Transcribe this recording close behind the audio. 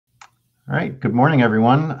All right. Good morning,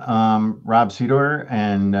 everyone. Rob Sedor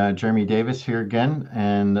and Jeremy Davis here again.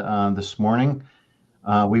 And this morning,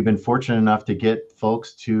 we've been fortunate enough to get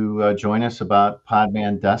folks to join us about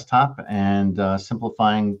Podman Desktop and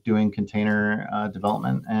simplifying doing container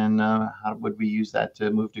development and how would we use that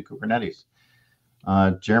to move to Kubernetes.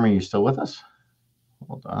 Jeremy, you still with us?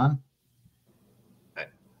 Hold on. I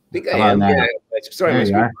think I How am. about now? Yeah, sorry, There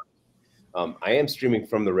you are. I am streaming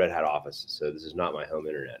from the Red Hat office, so this is not my home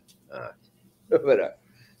internet. But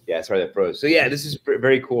yeah, sorry that froze. So yeah, this is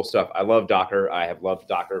very cool stuff. I love Docker. I have loved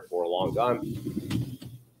Docker for a long time,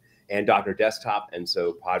 and Docker Desktop, and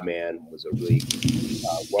so Podman was a really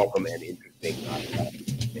welcome and interesting.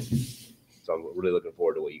 So I'm really looking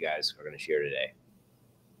forward to what you guys are going to share today.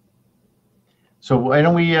 So why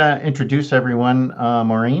don't we introduce everyone?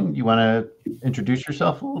 Maureen, you want to introduce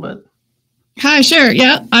yourself a little bit? Hi, sure.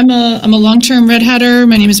 Yeah, I'm a long-term Red Hatter.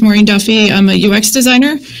 My name is Maureen Duffy. I'm a UX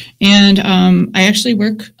designer, and I actually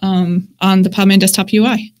work on the Podman Desktop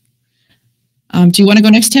UI. Do you want to go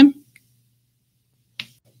next, Tim?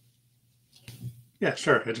 Yeah,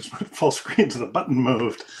 sure. I just went full screen, so the button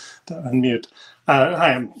moved to unmute.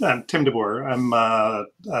 Hi, I'm Tim DeBoer. I'm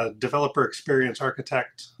a developer experience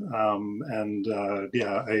architect, and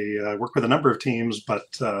yeah, I work with a number of teams, but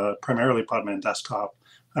primarily Podman Desktop.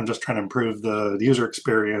 I'm just trying to improve the user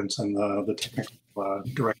experience and the technical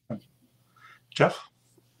direction. Jeff?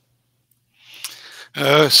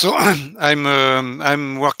 So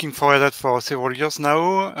I'm working for Red Hat for several years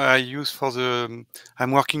now.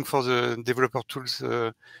 I'm working for the developer tools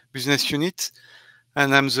business unit,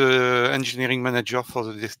 and I'm the engineering manager for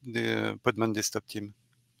the Podman Desktop team.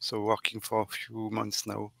 So working for a few months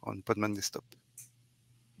now on Podman Desktop.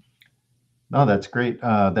 No, that's great.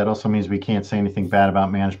 That also means we can't say anything bad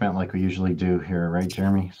about management like we usually do here, right,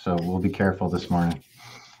 Jeremy? So we'll be careful this morning.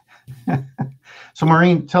 So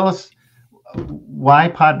Maureen, tell us why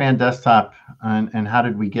Podman Desktop and how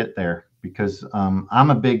did we get there? Because I'm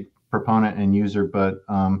a big proponent and user, but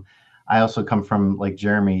I also come from, like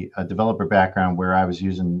Jeremy, a developer background where I was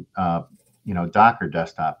using, Docker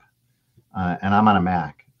Desktop, and I'm on a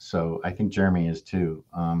Mac. So I think Jeremy is too.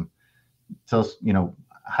 Tell us,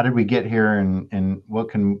 how did we get here and what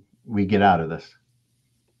can we get out of this?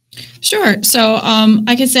 Sure. So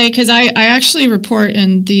I could say, because I actually report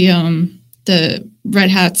in the Red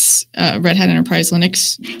Hat Enterprise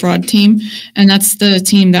Linux broad team, and that's the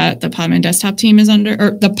team that the Podman Desktop team is under,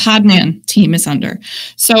 or the Podman team is under.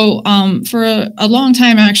 So for a long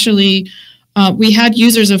time, actually, we had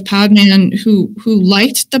users of Podman who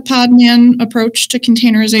liked the Podman approach to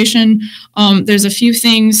containerization. There's a few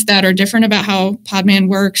things that are different about how Podman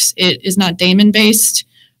works. It is not daemon based.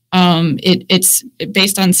 It's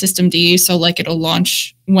based on systemd, so like it'll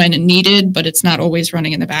launch when needed, but it's not always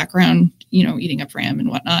running in the background, eating up RAM and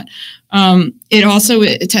whatnot.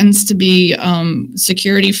 It tends to be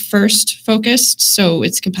security first focused, so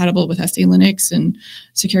it's compatible with SE Linux and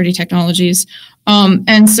security technologies.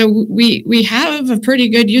 And so we have a pretty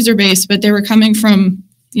good user base, but they were coming from,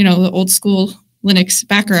 the old school Linux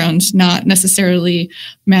background, not necessarily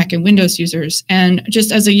Mac and Windows users. And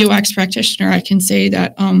just as a UX practitioner, I can say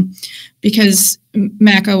that because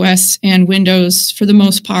Mac OS and Windows, for the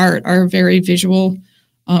most part, are very visual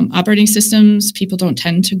operating systems, people don't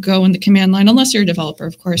tend to go in the command line, unless you're a developer,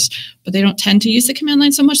 of course, but they don't tend to use the command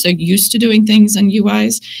line so much. They're used to doing things in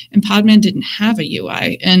UIs, and Podman didn't have a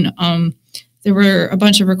UI. And there were a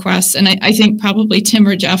bunch of requests, and I think probably Tim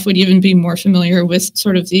or Jeff would even be more familiar with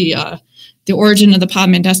sort of the origin of the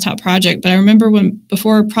Podman Desktop project. But I remember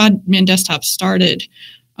before Podman Desktop started,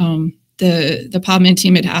 the Podman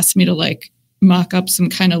team had asked me to mock up some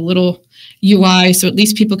kind of little UI, so at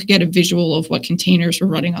least people could get a visual of what containers were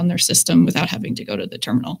running on their system without having to go to the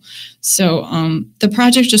terminal. So the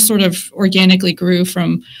project just sort of organically grew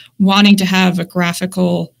from wanting to have a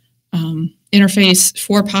graphical interface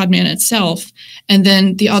for Podman itself. And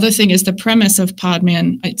then the other thing is the premise of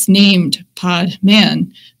Podman, it's named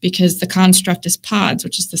Podman because the construct is pods,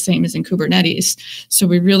 which is the same as in Kubernetes. So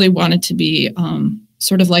we really wanted to be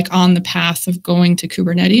sort of like on the path of going to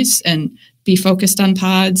Kubernetes and be focused on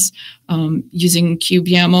pods, using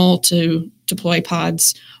kubeyaml to deploy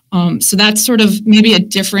pods. So that's sort of maybe a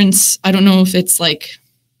difference. I don't know if it's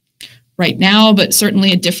right now, but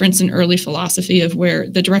certainly a difference in early philosophy of where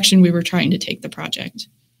the direction we were trying to take the project.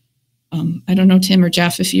 I don't know, Tim or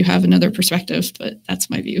Jeff, if you have another perspective, but that's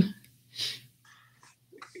my view.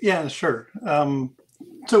 Yeah, sure.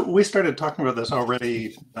 So we started talking about this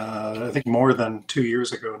already, I think more than 2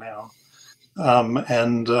 years ago now.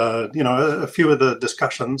 A few of the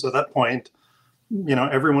discussions at that point,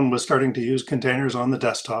 everyone was starting to use containers on the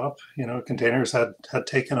desktop. Containers had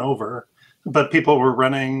taken over. but people were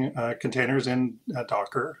running containers in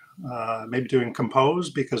Docker, maybe doing compose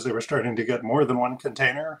because they were starting to get more than one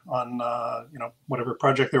container on whatever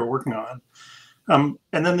project they were working on.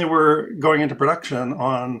 And then they were going into production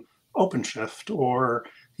on OpenShift or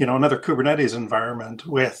another Kubernetes environment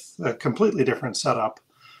with a completely different setup.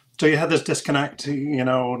 So you had this disconnect,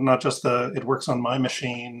 not just it works on my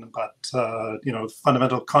machine, but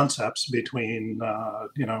fundamental concepts between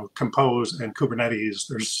compose and Kubernetes.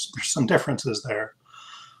 There's some differences there.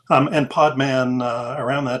 And Podman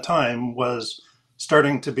around that time was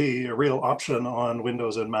starting to be a real option on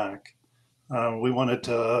Windows and Mac. We wanted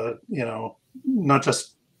to, not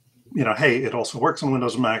just, hey, it also works on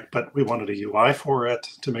Windows and Mac, but we wanted a UI for it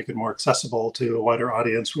to make it more accessible to a wider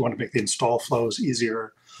audience. We want to make the install flows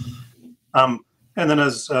easier. And then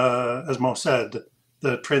as Mo said,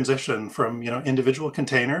 the transition from, individual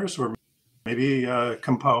containers or maybe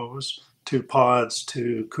compose to pods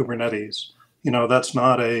to Kubernetes, that's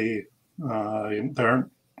not they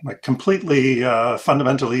aren't like completely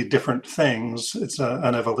fundamentally different things. It's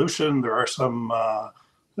an evolution. There are some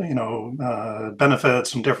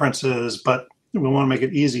benefits and differences, but we want to make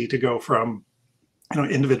it easy to go from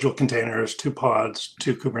individual containers to pods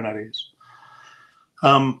to Kubernetes.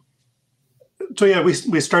 So yeah, we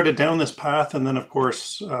started down this path, and then of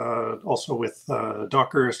course also with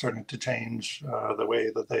Docker starting to change the way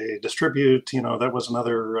that they distribute. That was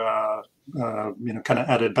another kind of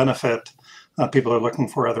added benefit. People are looking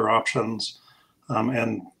for other options,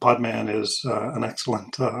 and Podman is an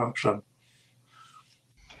excellent option.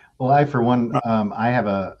 Well, I, for one,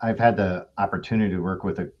 I've had the opportunity to work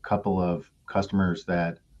with a couple of customers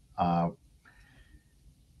that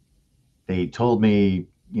they told me,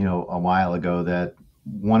 a while ago that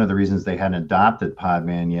one of the reasons they hadn't adopted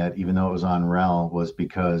Podman yet, even though it was on RHEL, was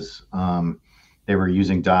because they were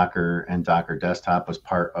using Docker, and Docker Desktop was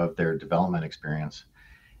part of their development experience.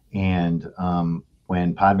 And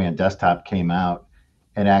when Podman Desktop came out,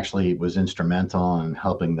 it actually was instrumental in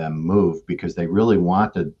helping them move, because they really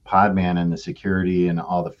wanted Podman and the security and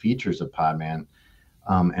all the features of Podman,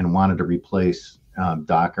 and wanted to replace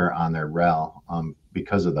Docker on their RHEL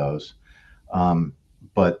because of those.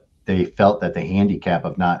 But they felt that the handicap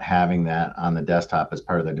of not having that on the desktop as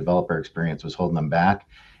part of their developer experience was holding them back.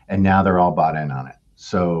 And now they're all bought in on it.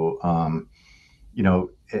 So,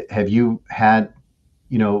 have you had,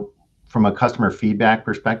 from a customer feedback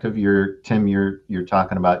perspective, Tim, you're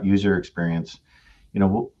talking about user experience,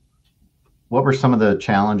 what were some of the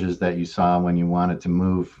challenges that you saw when you wanted to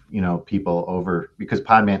move, people over, because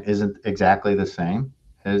Podman isn't exactly the same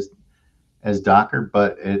as Docker,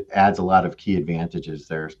 but it adds a lot of key advantages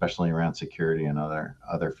there, especially around security and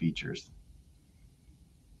other features.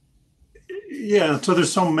 Yeah, so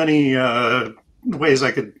there's so many ways I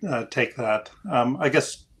could take that. I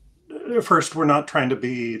guess first, we're not trying to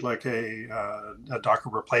be like a Docker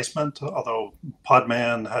replacement, although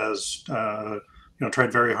Podman has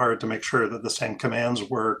tried very hard to make sure that the same commands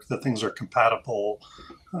work, that things are compatible,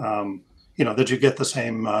 that you get the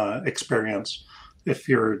same experience if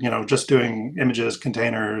you're just doing images,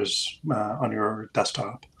 containers on your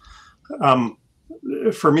desktop.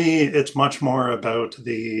 For me, it's much more about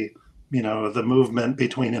the the movement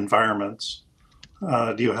between environments.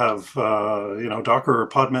 Do you have Docker or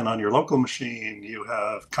Podman on your local machine? You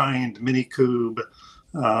have Kind, Minikube,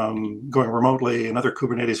 going remotely, another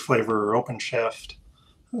Kubernetes flavor, or OpenShift.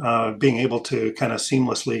 Being able to kind of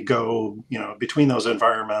seamlessly go between those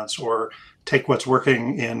environments, or take what's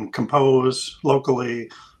working in Compose locally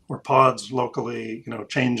or pods locally,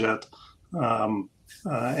 change it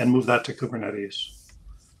and move that to Kubernetes.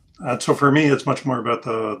 So for me, it's much more about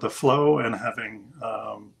the flow and having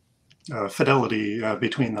fidelity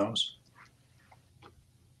between those.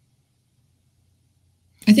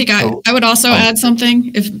 I think I would also add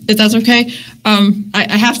something, if that's okay.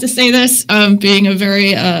 I have to say this, being a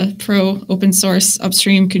very pro open source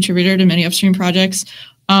upstream contributor to many upstream projects.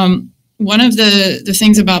 One of the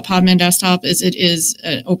things about Podman Desktop is it is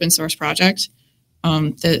an open source project.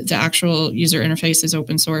 The actual user interface is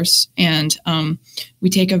open source, and we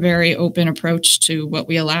take a very open approach to what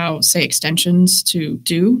we allow, say, extensions to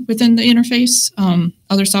do within the interface.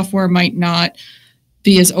 Other software might not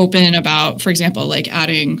be as open about, for example, like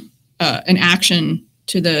adding an action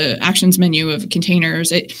to the actions menu of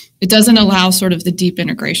containers. It doesn't allow sort of the deep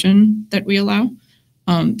integration that we allow.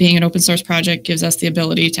 Being an open source project gives us the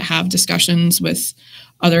ability to have discussions with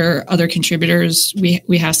other contributors.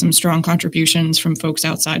 We have some strong contributions from folks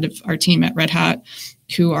outside of our team at Red Hat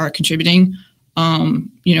who are contributing.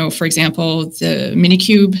 For example, the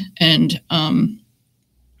Minikube and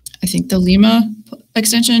I think the Lima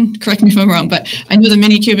extension. Correct me if I'm wrong, but I know the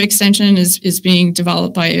Minikube extension is being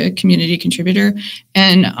developed by a community contributor.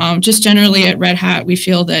 And just generally at Red Hat, we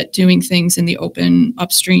feel that doing things in the open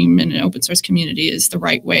upstream and an open source community is the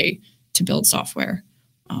right way to build software.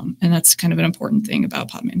 And that's kind of an important thing about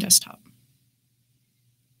Podman Desktop.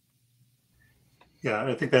 Yeah,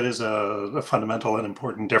 I think that is a fundamental and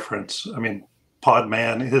important difference. I mean,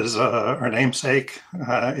 Podman is our namesake.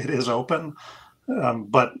 It is open,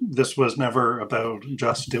 but this was never about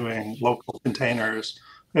just doing local containers.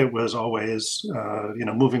 It was always,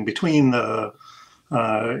 moving between the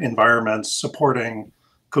environments, supporting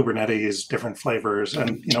Kubernetes, different flavors,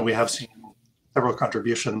 and we have seen several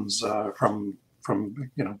contributions from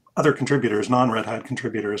other contributors, non-Red Hat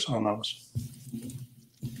contributors on those.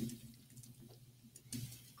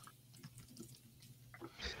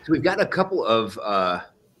 So we've got a couple of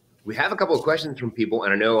questions from people,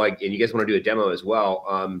 and I know and you guys want to do a demo as well.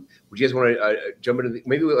 Would you guys want to jump into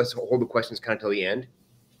maybe let's hold the questions kind of till the end.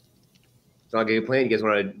 So I'll get a plan. You guys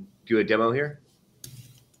want to do a demo here?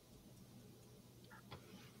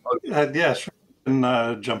 Yeah, sure.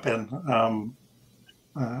 And jump in.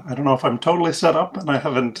 I don't know if I'm totally set up, and I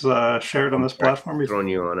haven't shared on this platform before. Throwing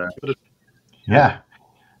you on Yeah,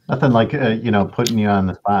 nothing like putting you on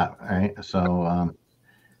the spot, right? So.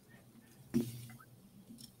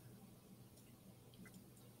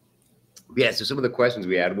 Yeah, so some of the questions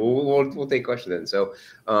we had, we'll take questions then. So,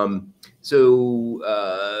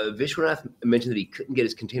 Vishwanath mentioned that he couldn't get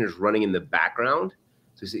his containers running in the background.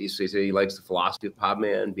 So he said he likes the philosophy of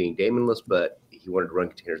Podman being daemonless, but he wanted to run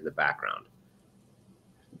containers in the background.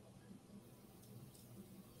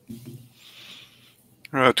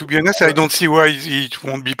 To be honest, I don't see why it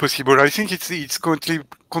won't be possible. I think it's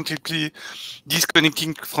completely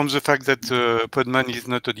disconnecting from the fact that Podman is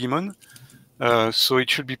not a daemon. So it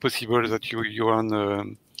should be possible that you run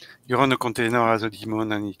a container as a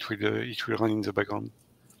daemon and it will run in the background.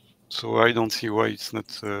 So I don't see why it's not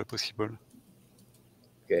possible.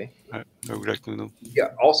 Okay. I would like to know.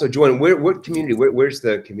 Yeah. Also, Joanne, what community? Where's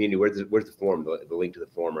the community? Where's the forum? The link to the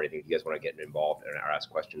forum or anything? If you guys want to get involved or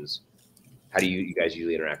ask questions, how do you guys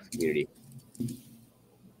usually interact with the community?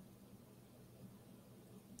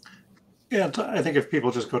 Yeah, I think if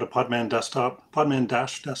people just go to Podman Desktop,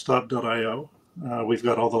 podman-desktop.io, we've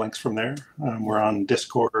got all the links from there. We're on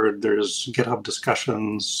Discord. There's GitHub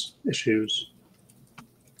discussions, issues.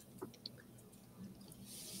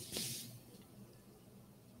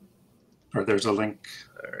 Or there's a link.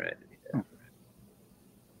 All right.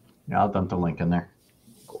 Yeah, I'll dump the link in there.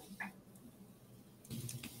 Cool.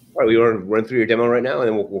 All right, we want to run through your demo right now, and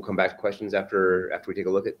then we'll come back to questions after we take a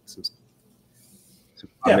look at some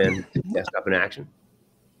Podman Desktop in action.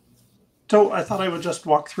 So I thought I would just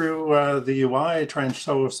walk through the UI, try and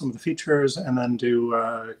show some of the features, and then do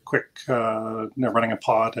a quick running a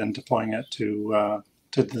pod and deploying it to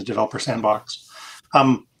the developer sandbox.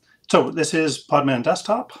 So this is Podman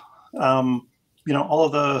Desktop. All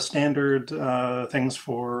of the standard things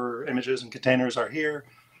for images and containers are here.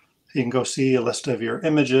 You can go see a list of your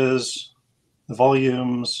images, the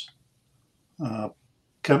volumes,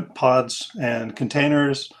 pods and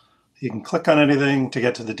containers. You can click on anything to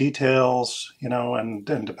get to the details, and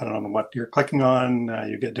depending on what you're clicking on,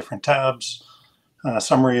 you get different tabs,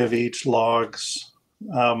 summary of each, logs.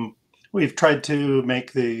 We've tried to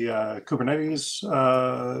make the Kubernetes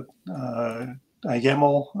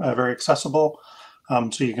YAML very accessible.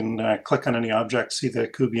 So you can click on any object, see the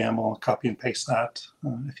kube YAML, copy and paste that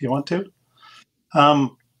if you want to.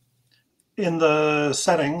 In the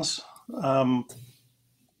settings,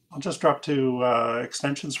 I'll just drop to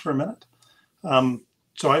extensions for a minute.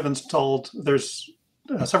 So I've installed, there's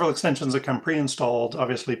several extensions that come pre-installed,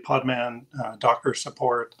 obviously Podman, Docker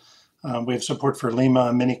support. We have support for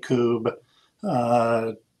Lima, Minikube,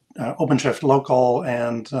 OpenShift Local,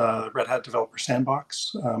 and Red Hat Developer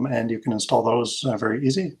Sandbox. And you can install those very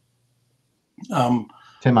easy. Tim,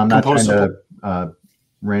 I'm not trying to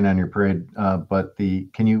rain on your parade, but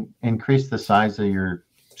can you increase the size of your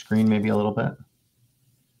screen maybe a little bit?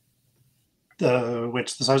 The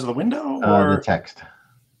size of the window or the text?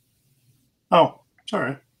 Oh,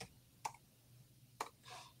 sorry. Is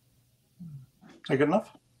that good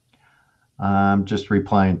enough? I'm just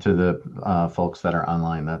replying to the folks that are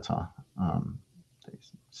online. That's all. They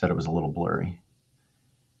said it was a little blurry.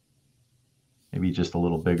 Maybe just a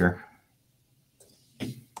little bigger.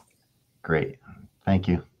 Great. Thank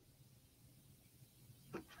you.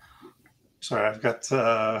 Sorry, I've got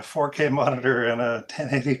a 4K monitor and a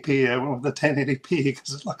 1080p. I went with the 1080p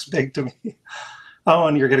because it looks big to me. Oh,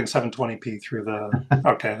 and you're getting 720p through the.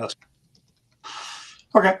 Okay, that's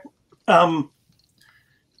okay.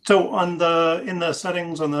 So on in the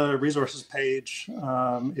settings on the resources page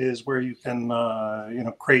is where you can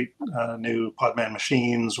create new Podman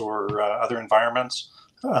machines or other environments.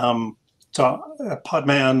 So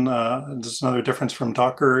Podman, this is another difference from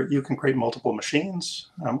Docker. You can create multiple machines.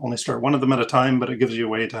 Only start one of them at a time, but it gives you a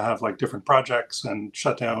way to have like different projects and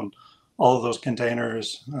shut down all of those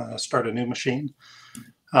containers, start a new machine.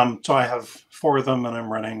 So I have 4 of them, and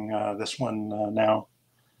I'm running this one now.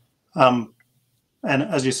 And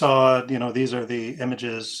as you saw, these are the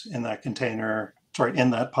images in that container, sorry,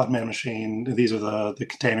 in that Podman machine. These are the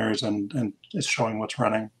containers, and it's showing what's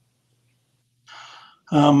running.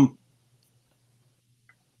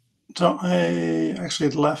 So I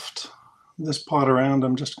actually left this pod around.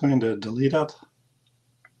 I'm just going to delete it.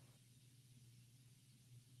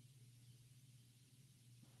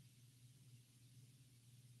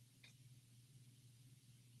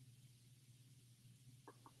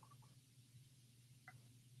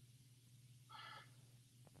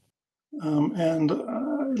 And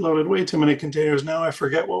I loaded way too many containers. Now I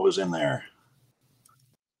forget what was in there.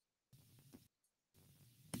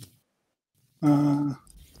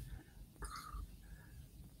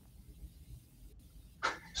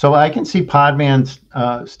 So I can see Podman's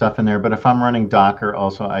stuff in there, but if I'm running Docker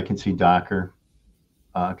also, I can see Docker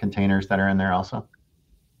containers that are in there also.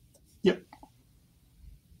 Yep.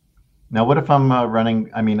 Now, what if I'm running,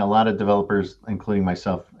 I mean, a lot of developers, including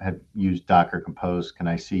myself, have used Docker Compose. Can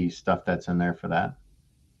I see stuff that's in there for that?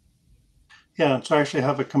 Yeah, so I actually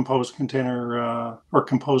have a Compose container or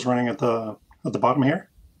Compose running at the bottom here.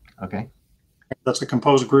 Okay. That's a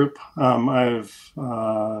Compose group. I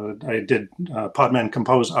did Podman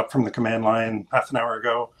Compose up from the command line half an hour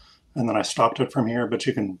ago, and then I stopped it from here, but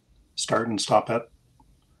you can start and stop it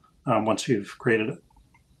once you've created it.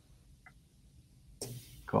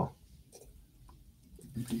 Cool.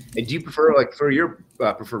 And do you prefer, like, for your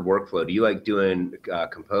preferred workflow, do you like doing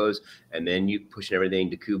Compose and then you pushing everything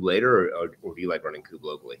to Kube later, or do you like running Kube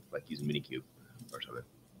locally, like using Minikube or something?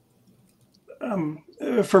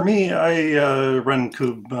 For me, I run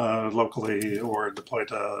Kube locally or deploy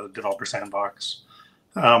to Developer Sandbox.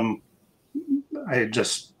 I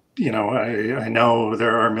just, I know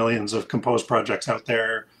there are millions of Compose projects out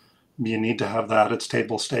there. You need to have that. It's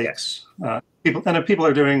table stakes. If people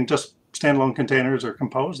are doing just standalone containers or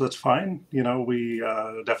Compose, that's fine. We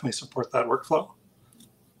definitely support that workflow.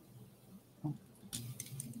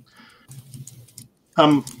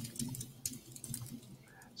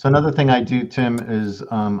 So another thing I do, Tim, is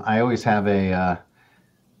I always have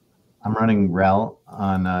I'm running RHEL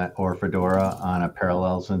on or Fedora on a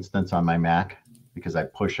Parallels instance on my Mac because I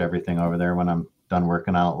push everything over there when I'm done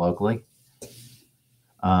working on it locally.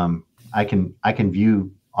 I can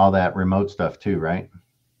view all that remote stuff too, right?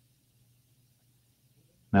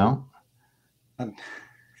 No?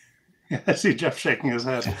 I see Jeff shaking his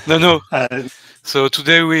head. No. So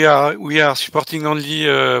today we are supporting only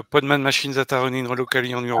Podman machines that are running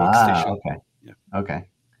locally on your workstation. Okay. Yeah. Okay.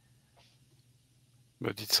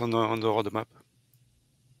 But it's on the roadmap.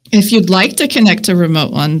 If you'd like to connect to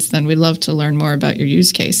remote ones, then we'd love to learn more about your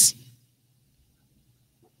use case.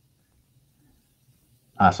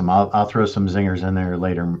 Awesome. I'll throw some zingers in there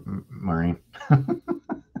later, Maureen.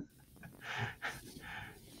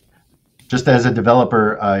 Just as a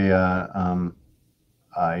developer, I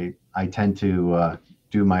tend to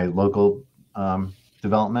do my local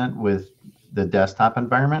development with the desktop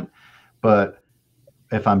environment, but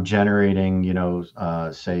if I'm generating,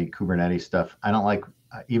 say Kubernetes stuff, I don't like,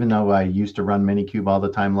 even though I used to run Minikube all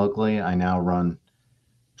the time locally, I now run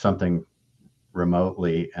something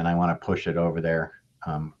remotely and I want to push it over there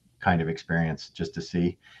kind of experience just to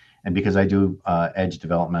see. And because I do edge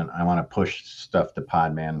development, I want to push stuff to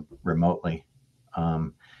Podman remotely.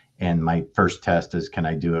 And my first test is, can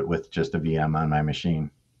I do it with just a VM on my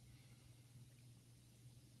machine?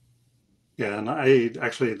 Yeah, and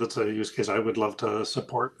that's a use case I would love to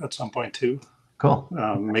support at some point too. Cool.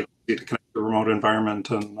 Make it easy to connect to the remote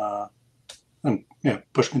environment and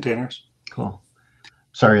push containers. Cool.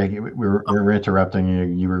 Sorry, we're interrupting you.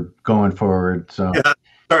 You were going forward, so. Yeah,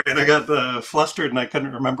 sorry, and I got flustered and I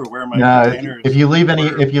couldn't remember where my containers. If you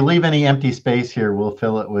leave any empty space here, we'll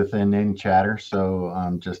fill it with in chatter.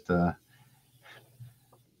 So just.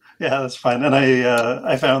 Yeah, that's fine. And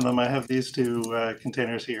I found them. I have these 2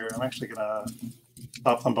 containers here. I'm actually gonna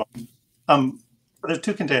stop them both. There's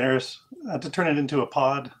 2 containers. To turn it into a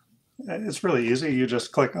pod, it's really easy. You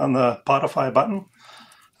just click on the Podify button.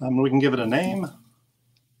 We can give it a name.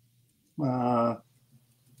 I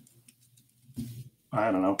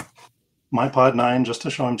don't know, my pod 9, just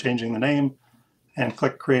to show I'm changing the name, and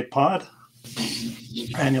click Create Pod,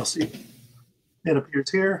 and you'll see It appears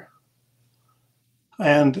here,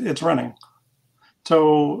 and it's running.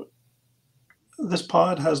 So this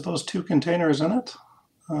pod has those 2 containers in it.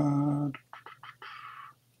 And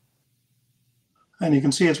you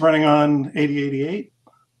can see it's running on 8088.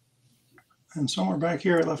 And somewhere back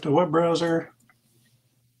here, I left a web browser.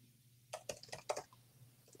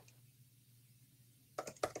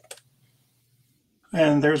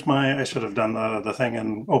 And there's I should have done the thing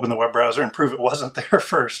and open the web browser and prove it wasn't there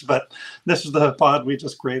first, but this is the pod we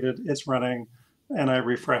just created. It's running, and I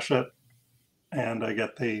refresh it, and I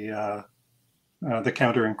get the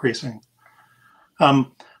counter increasing.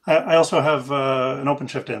 I also have an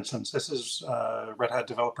OpenShift instance. This is Red Hat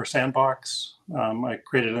Developer Sandbox. I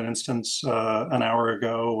created an instance an hour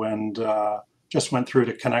ago and just went through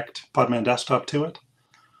to connect Podman Desktop to it.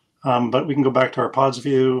 But we can go back to our pods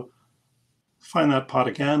view, find that pod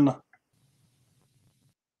again.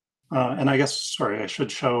 And I guess, sorry, I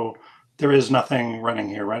should show there is nothing running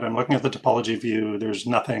here, right? I'm looking at the topology view. There's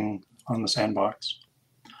nothing on the sandbox.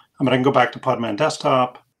 But I can go back to Podman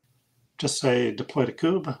Desktop, just say deploy to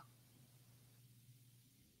kube.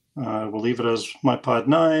 We'll leave it as my pod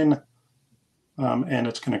 9, and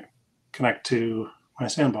it's going to connect to my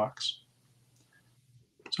sandbox.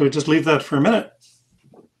 So we just leave that for a minute.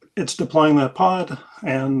 It's deploying that pod,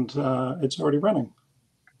 and it's already running.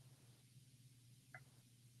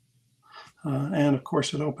 And of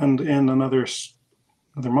course, it opened in another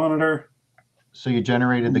monitor. So you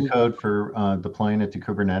generated the code for deploying it to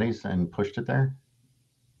Kubernetes and pushed it there?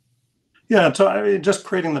 Yeah, so just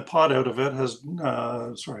creating the pod out of it has,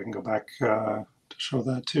 sorry, I can go back to show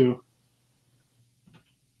that too.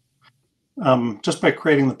 Just by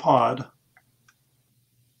creating the pod,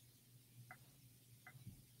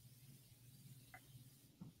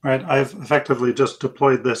 right, I've effectively just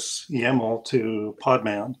deployed this YAML to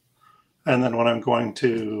Podman. And then when I'm going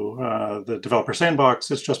to the developer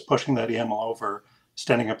sandbox, it's just pushing that YAML over,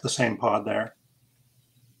 standing up the same pod there.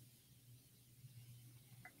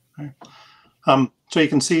 Okay. So you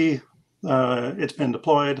can see it's been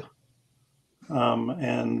deployed.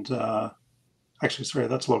 Actually, sorry,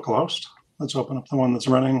 that's localhost. Let's open up the one that's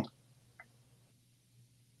running.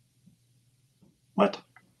 What?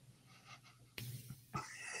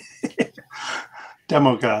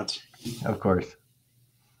 Demo gods. Of course.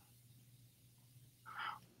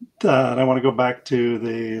 And I want to go back to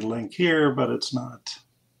the link here, but it's not.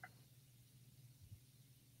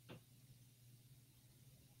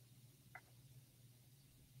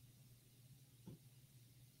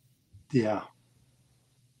 Yeah.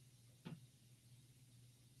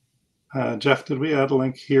 Jeff, did we add a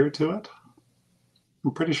link here to it?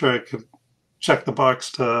 I'm pretty sure I could check the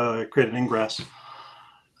box to create an ingress.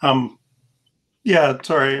 Yeah,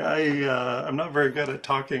 sorry, I'm not very good at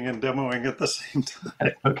talking and demoing at the same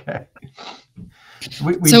time. Okay.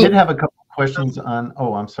 We did have a couple of questions on,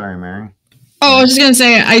 oh, I'm sorry, Mary. Oh, I was just going to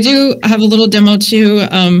say, I do have a little demo too.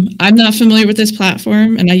 I'm not familiar with this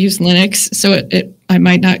platform and I use Linux, so I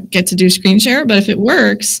might not get to do screen share, but if it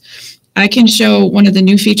works, I can show one of the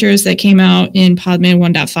new features that came out in Podman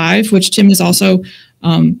 1.5, which Tim is also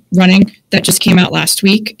running, that just came out last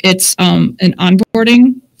week. It's an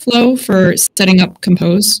onboarding flow for setting up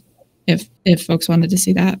Compose, if folks wanted to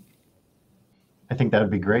see that. I think that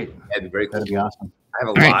would be great. That'd be very cool. That'd be awesome. I have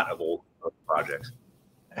a lot of old projects.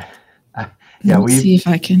 Yeah, let's see if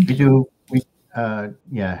I can. We do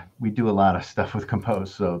a lot of stuff with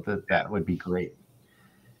Compose, so that would be great.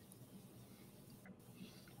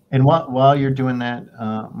 And while you're doing that,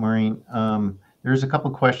 Maureen, there's a couple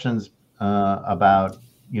questions about,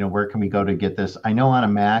 where can we go to get this? I know on a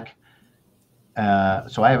Mac,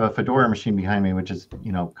 so I have a Fedora machine behind me, which is,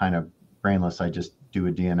 kind of brainless. I just do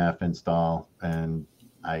a DNF install and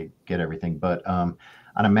I get everything. But on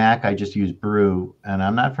a Mac, I just use Brew, and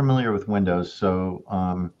I'm not familiar with Windows.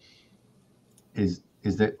 So is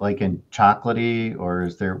it like in Chocolatey, or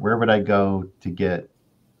where would I go to get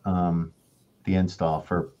the install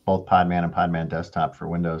for both Podman and Podman Desktop for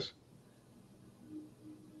Windows?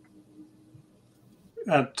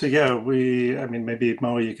 Yeah, maybe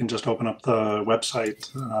Mo, you can just open up the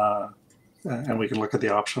website and we can look at the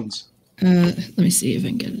options. Let me see if I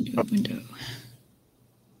can get a new window.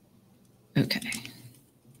 Okay.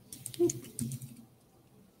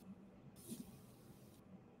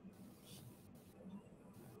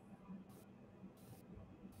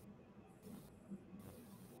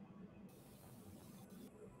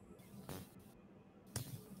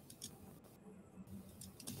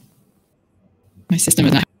 My system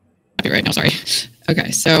is not happy right now, sorry.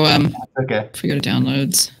 Okay, so okay. If we go to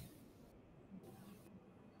downloads.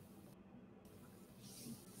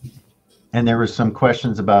 And there were some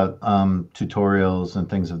questions about tutorials and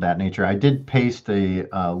things of that nature. I did paste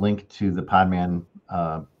a link to the Podman,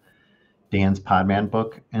 Dan's Podman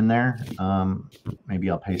book in there. Maybe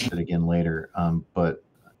I'll paste it again later. But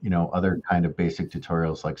you know, other kind of basic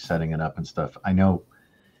tutorials like setting it up and stuff. I know,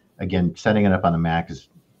 again, setting it up on the Mac is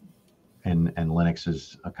and Linux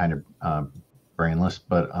is a kind of brainless,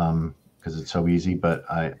 but because it's so easy. But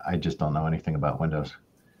I just don't know anything about Windows.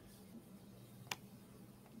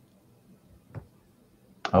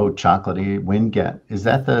 Oh, chocolatey WinGet. Is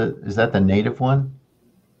that the native one?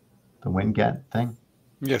 The WinGet thing?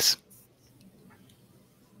 Yes.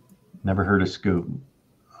 Never heard of Scoop.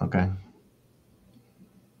 Okay.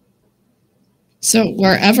 So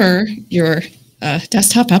wherever your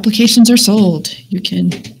desktop applications are sold, you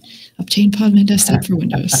can obtain Podman Desktop for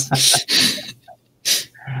Windows.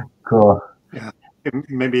 Cool. Yeah.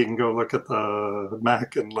 Maybe you can go look at the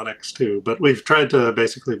Mac and Linux too, but we've tried to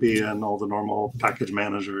basically be in all the normal package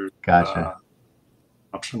manager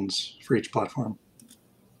options for each platform.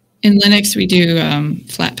 In Linux, we do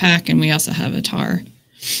Flatpak, and we also have a tar.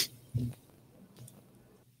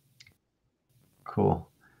 Cool.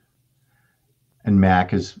 And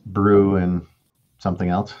Mac is Brew and something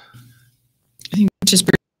else? I think just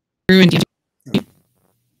Brew and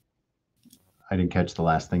I didn't catch the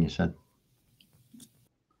last thing you said.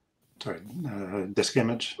 Sorry, disk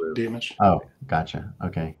image, D-image. Oh, gotcha.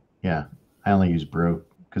 Okay. Yeah. I only use Brew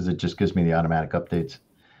because it just gives me the automatic updates.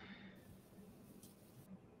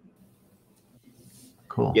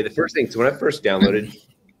 Cool. Yeah, the first thing, so when I first downloaded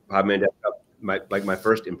Podman Desktop, my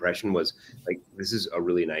first impression was like, this is a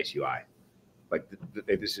really nice UI. Like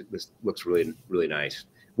this looks really, really nice,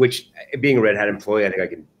 which being a Red Hat employee, I think I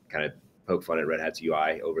can kind of poke fun at Red Hat's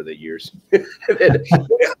UI over the years.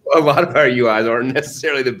 A lot of our UIs aren't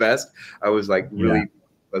necessarily the best. I was like really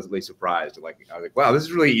pleasantly surprised. Like I was like, wow, this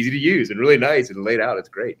is really easy to use and really nice and laid out. It's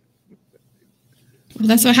great. Well,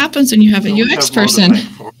 that's what happens when you have a UX person.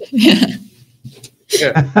 Yeah.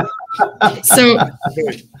 So,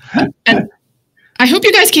 and I hope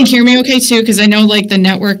you guys can hear me okay too, because I know like the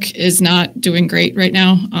network is not doing great right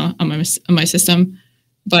now on my system.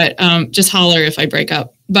 But just holler if I break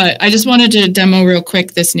up. But I just wanted to demo real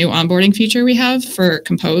quick this new onboarding feature we have for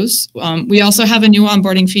Compose. We also have a new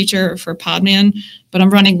onboarding feature for Podman, but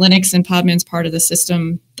I'm running Linux and Podman's part of the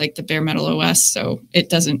system, like the bare metal OS, so it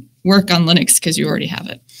doesn't work on Linux because you already have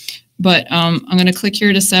it. But I'm going to click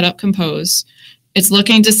here to set up Compose. It's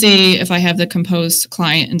looking to see if I have the Compose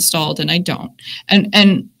client installed, and I don't.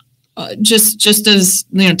 And just as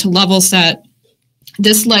you know, to level set,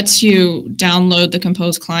 this lets you download the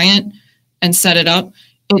Compose client and set it up.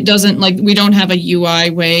 It doesn't we don't have a UI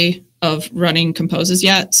way of running Composes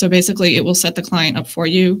yet. So basically it will set the client up for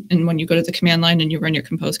you. And when you go to the command line and you run your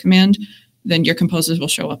Compose command, then your Composes will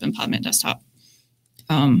show up in Podman Desktop.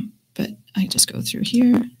 But I just go through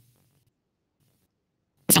here.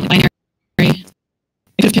 It's not binary. I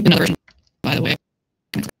could have picked another version, by the way.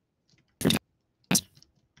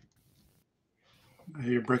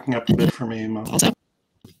 You're breaking up a bit for me, Mo.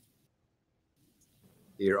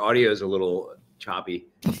 Your audio is a little choppy,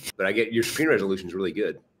 but I get your screen resolution is really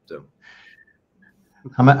good. So,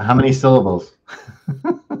 how many syllables?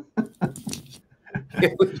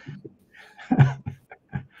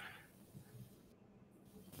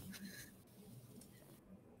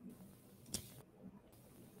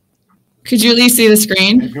 Could you at least see the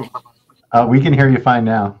screen? We can hear you fine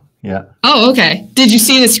now. Yeah. Oh, okay. Did you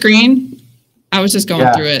see the screen? I was just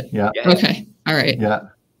going through it. Yeah. Okay. All right. Yeah.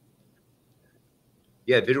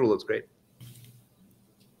 Yeah, visual looks great.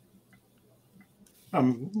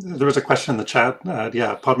 There was a question in the chat.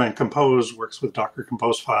 Yeah, Podman Compose works with Docker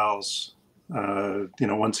Compose files.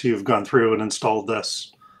 Once you've gone through and installed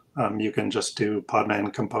this, you can just do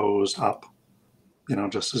Podman Compose up,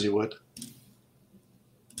 just as you would.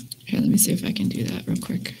 Here, let me see if I can do that real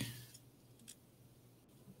quick.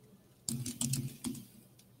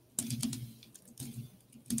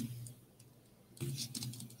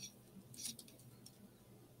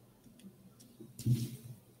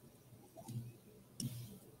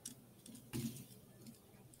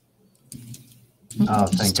 Oh,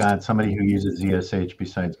 thank God. Somebody who uses ZSH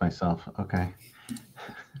besides myself. Okay.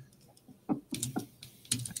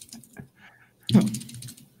 Oh.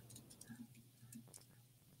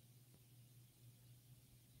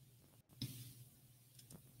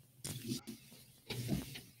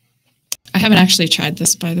 I haven't actually tried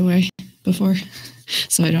this, by the way, before,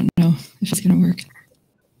 so I don't know if it's going to work.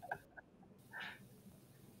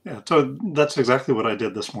 Yeah, so that's exactly what I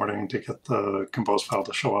did this morning to get the Compose file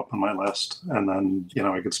to show up on my list. And then,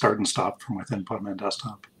 I could start and stop from within Podman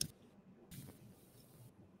Desktop.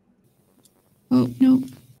 Oh, no.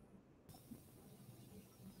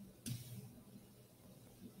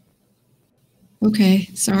 Okay,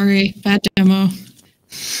 sorry, bad demo.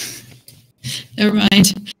 Never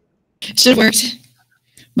mind. Should have worked.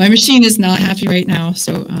 My machine is not happy right now,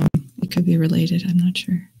 so it could be related. I'm not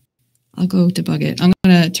sure. I'll go debug it. I'm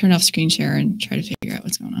going to turn off screen share and try to figure out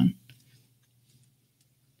what's going on.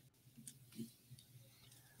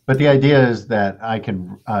 But the idea is that I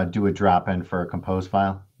can do a drop-in for a compose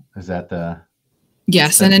file. Is that the...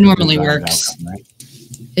 Yes, and it normally works. Outcome, right?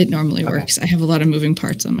 It normally works. I have a lot of moving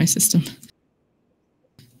parts on my system.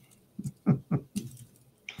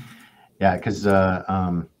 Yeah, because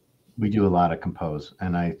we do a lot of compose,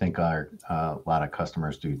 and I think a lot of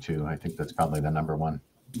customers do too. I think that's probably the number one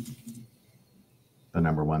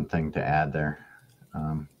thing to add there.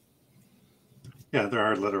 Yeah, there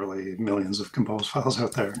are literally millions of compose files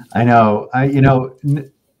out there. I know.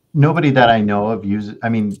 Nobody that I know of uses. I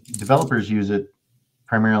mean, developers use it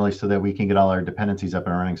primarily so that we can get all our dependencies up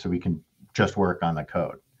and running, so we can just work on the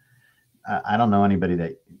code. I don't know anybody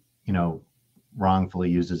that wrongfully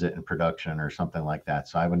uses it in production or something like that.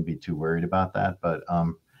 So I wouldn't be too worried about that. But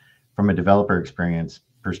from a developer experience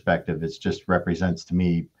perspective, it just represents to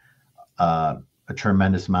me a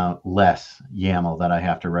tremendous amount less YAML that I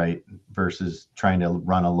have to write versus trying to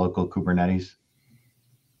run a local Kubernetes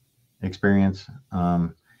experience.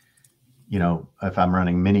 If I'm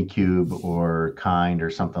running Minikube or Kind or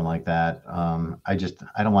something like that, I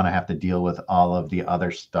don't want to have to deal with all of the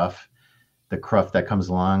other stuff, the cruft that comes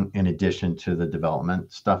along in addition to the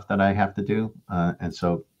development stuff that I have to do. And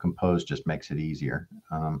so Compose just makes it easier.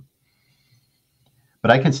 But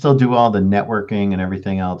I can still do all the networking and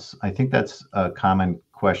everything else. I think that's a common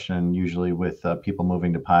question usually with people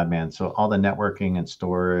moving to Podman. So all the networking and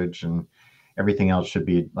storage and everything else should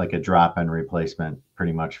be like a drop-in replacement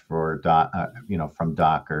pretty much for, from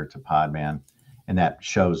Docker to Podman. And that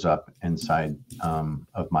shows up inside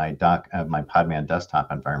of my Podman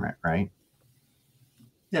Desktop environment, right?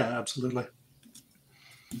 Yeah, absolutely.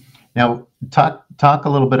 Now, talk a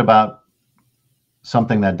little bit about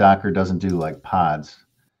something that Docker doesn't do, like pods.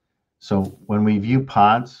 So when we view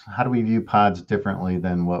pods, how do we view pods differently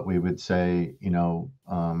than what we would say,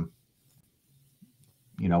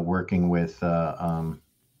 working with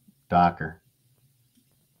Docker?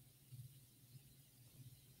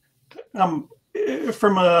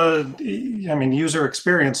 From a, user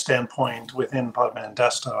experience standpoint within Podman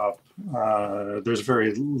Desktop, there's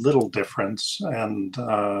very little difference, and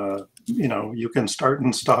you can start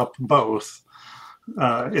and stop both.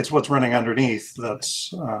 It's what's running underneath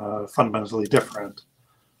that's fundamentally different.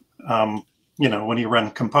 When you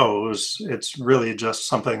run Compose, it's really just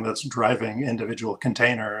something that's driving individual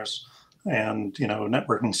containers and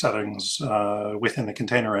networking settings within the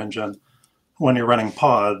container engine. When you're running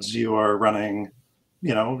pods, you are running,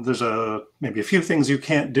 there's maybe a few things you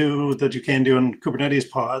can't do that you can do in Kubernetes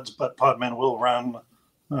pods, but Podman will run,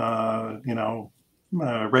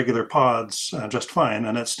 regular pods just fine,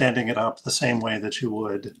 and it's standing it up the same way that you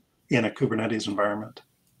would in a Kubernetes environment.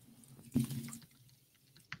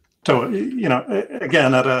 So,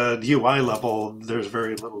 again, at a UI level, there's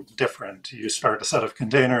very little different. You start a set of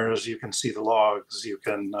containers, you can see the logs, you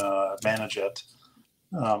can manage it.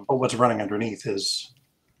 But what's running underneath is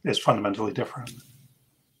fundamentally different.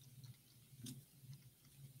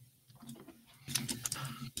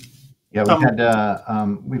 Yeah,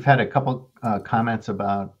 we've had a couple comments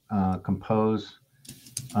about Compose.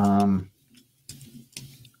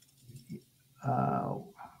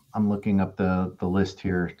 I'm looking up the list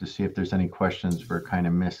here to see if there's any questions we're kind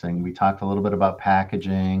of missing. We talked a little bit about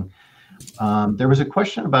packaging. There was a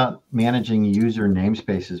question about managing user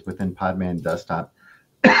namespaces within Podman Desktop.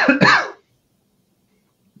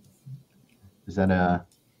 Is that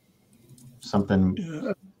something? At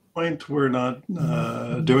this point, we're not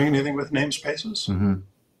doing anything with namespaces. Mm-hmm.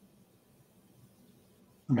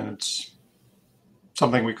 It's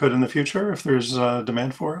something we could in the future if there's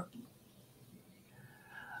demand for it.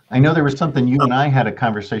 I know there was something you and I had a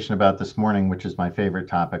conversation about this morning, which is my favorite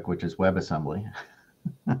topic, which is WebAssembly.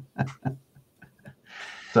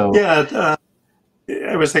 So yeah,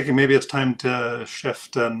 I was thinking maybe it's time to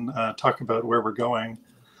shift and talk about where we're going,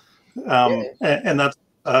 and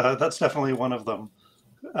that's definitely one of them.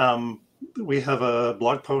 We have a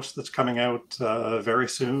blog post that's coming out very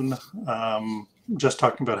soon, just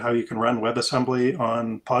talking about how you can run WebAssembly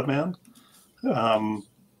on Podman.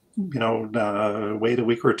 Wait a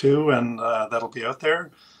week or two, and that'll be out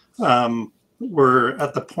there. We're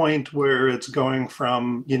at the point where it's going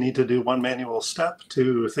from you need to do one manual step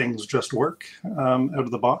to things just work out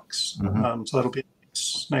of the box. Mm-hmm. So that'll be a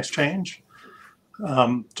nice change.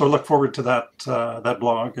 So I look forward to that that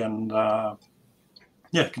blog and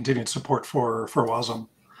yeah, continued support for WASM.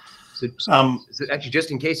 So actually, just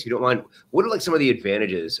in case you don't mind, what are like some of the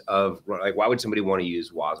advantages of, like, why would somebody want to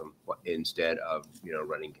use WASM instead of, you know,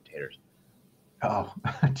 running containers? Oh,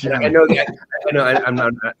 I know that. I know I'm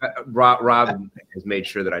not. Rob has made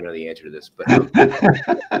sure that I know the answer to this, but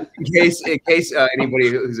in case anybody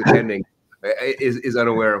who's attending is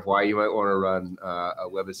unaware of why you might want to run a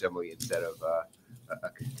WebAssembly instead of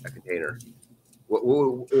a container,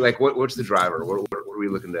 what's the driver? What are we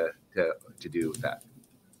looking to do with that?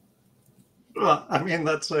 Well, I mean,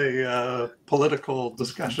 that's a political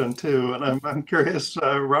discussion too, and I'm curious,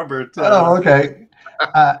 Robert. Oh, okay.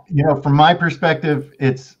 You know, from my perspective,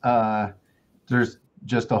 it's there's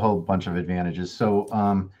just a whole bunch of advantages.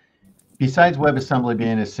 So besides WebAssembly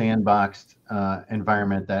being a sandboxed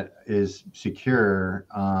environment that is secure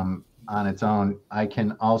on its own, I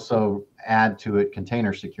can also add to it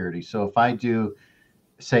container security. So if I do,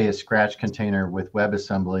 say, a scratch container with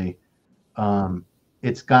WebAssembly,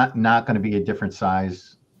 it's not going to be a different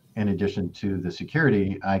size. In addition to the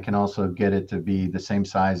security, I can also get it to be the same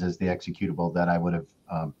size as the executable that I would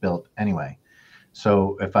have built anyway.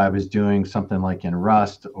 So if I was doing something like in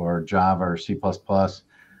Rust or Java or C++,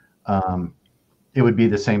 it would be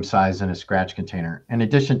the same size in a scratch container. In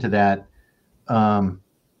addition to that,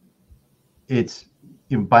 it's,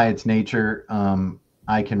 you know, by its nature,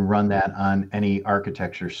 I can run that on any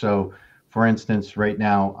architecture. So for instance, right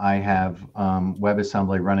now I have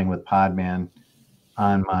WebAssembly running with Podman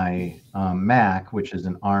on my Mac, which is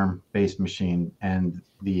an ARM-based machine, and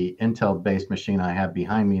the Intel-based machine I have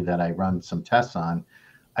behind me that I run some tests on,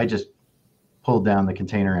 I just pull down the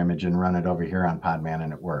container image and run it over here on Podman,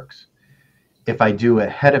 and it works. If I do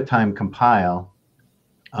ahead of time compile,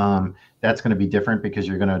 that's going to be different because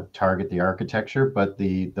you're going to target the architecture. But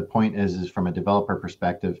the point is from a developer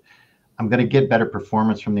perspective, I'm going to get better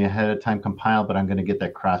performance from the ahead of time compile, but I'm going to get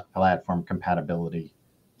that cross-platform compatibility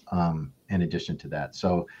in addition to that.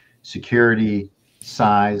 So security,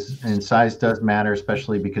 size, and size does matter,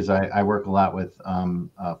 especially because I work a lot with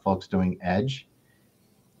folks doing edge.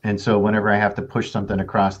 And so whenever I have to push something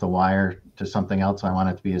across the wire to something else, I want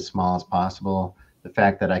it to be as small as possible. The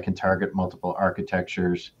fact that I can target multiple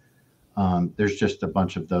architectures, there's just a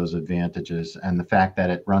bunch of those advantages. And the fact that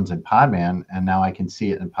it runs in Podman, and now I can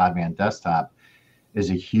see it in Podman Desktop, is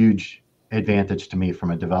a huge advantage to me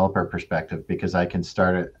from a developer perspective, because I can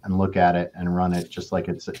start it and look at it and run it just like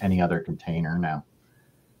it's any other container now.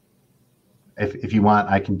 If you want,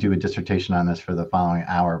 I can do a dissertation on this for the following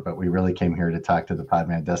hour, but we really came here to talk to the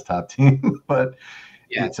Podman Desktop team. But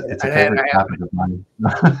yeah, it's a favorite topic of mine.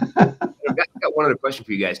 I've got one other question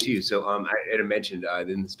for you guys too. So I had mentioned,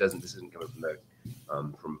 and this isn't coming from the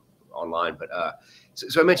from online, but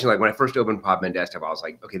so I mentioned, like, when I first opened Podman Desktop, I was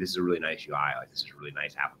like, okay, this is a really nice UI. Like, this is a really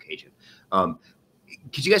nice application.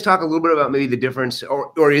 Could you guys talk a little bit about maybe the difference,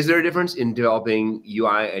 or is there a difference in developing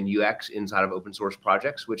UI and UX inside of open source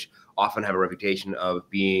projects, which often have a reputation of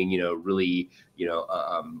being, you know, really, you know,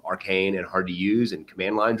 arcane and hard to use and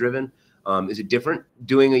command line driven? Is it different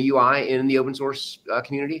doing a UI in the open source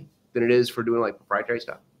community than it is for doing like proprietary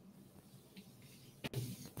stuff?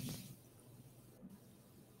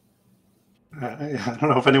 I don't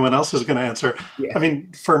know if anyone else is going to answer. Yeah. I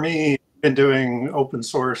mean, for me, I've been doing open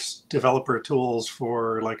source developer tools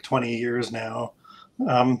for like 20 years now.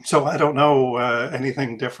 So I don't know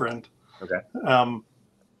anything different. Okay.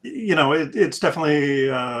 You know, it's definitely,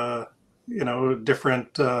 you know,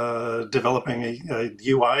 different developing a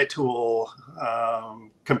UI tool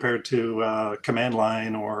compared to command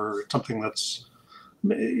line or something that's,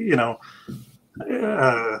 you know,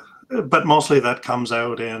 but mostly that comes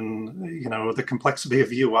out in, you know, the complexity of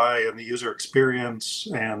UI and the user experience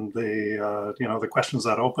and the, you know, the questions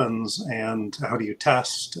that opens and how do you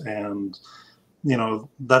test and, you know,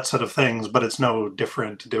 that sort of things. But it's no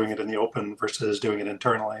different doing it in the open versus doing it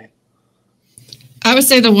internally. I would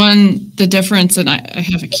say the difference, and I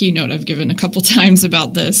have a keynote I've given a couple times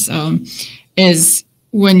about this, is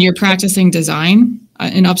when you're practicing design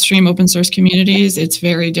in upstream open source communities, it's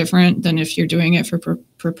very different than if you're doing it for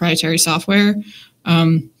proprietary software.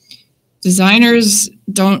 Designers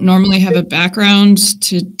don't normally have a background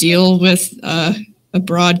to deal with a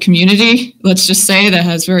broad community, let's just say, that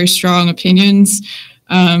has very strong opinions.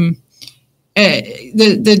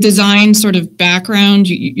 The design sort of background,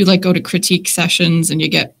 you like go to critique sessions and you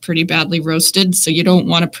get pretty badly roasted. So you don't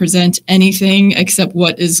want to present anything except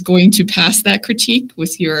what is going to pass that critique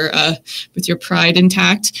with your pride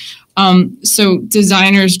intact. So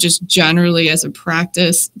designers just generally as a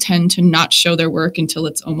practice tend to not show their work until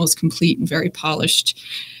it's almost complete and very polished.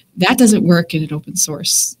 That doesn't work in an open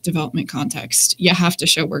source development context. You have to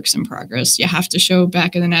show works in progress. You have to show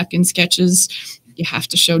back of the napkin sketches. You have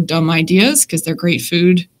to show dumb ideas because they're great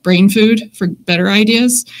food, brain food for better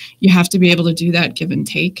ideas. You have to be able to do that give and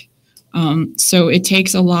take. So it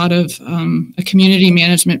takes a lot of a community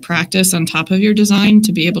management practice on top of your design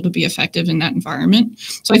to be able to be effective in that environment.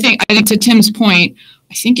 So I think to Tim's point,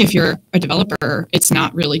 I think if you're a developer, it's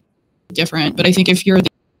not really different. But I think if you're the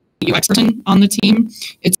UX person on the team,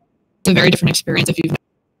 it's a very different experience if you've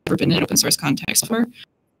never been in an open source context before.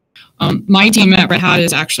 My team at Red Hat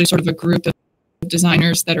is actually sort of a group of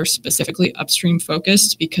designers that are specifically upstream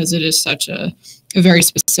focused because it is such a very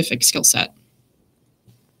specific skill set.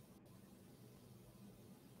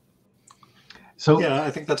 So yeah, I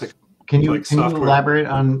think that's a. Can you elaborate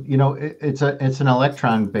on, it's an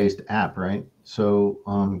Electron-based app, right?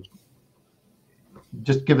 So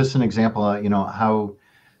just give us an example, how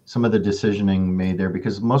some of the decisioning made there,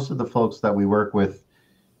 because most of the folks that we work with,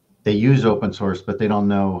 they use open source, but they don't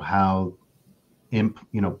know how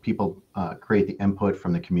people create the input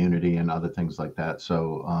from the community and other things like that.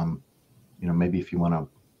 So, maybe if you want to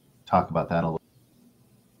talk about that a little.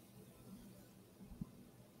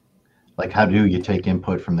 Like, how do you take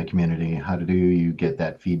input from the community? How do you get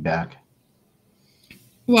that feedback?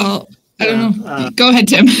 Well, I don't know. Go ahead,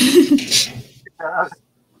 Tim.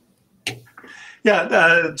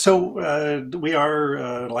 So we are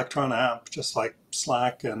an Electron app, just like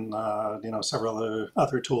Slack and several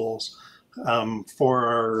other tools.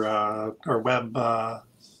 For our web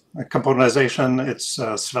componentization, it's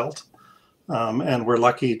Svelte, and we're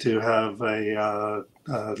lucky to have a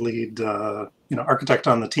lead architect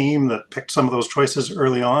on the team that picked some of those choices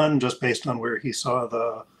early on, just based on where he saw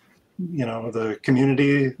the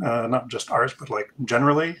community, not just ours, but like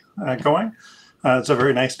generally going. It's a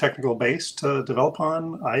very nice technical base to develop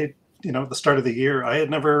on. At the start of the year, I had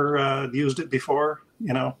never used it before,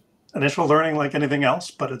 initial learning like anything else,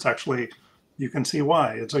 but it's actually, you can see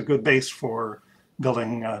why. It's a good base for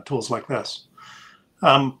building tools like this.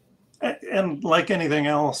 And like anything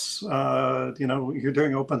else, you're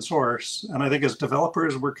doing open source. And I think as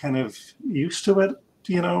developers, we're kind of used to it,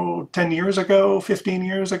 10 years ago, 15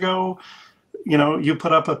 years ago. You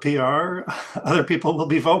put up a PR, other people will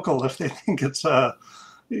be vocal if they think it's,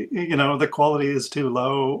 the quality is too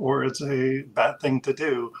low or it's a bad thing to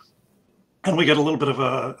do. And we get a little bit of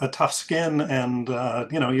a tough skin, and,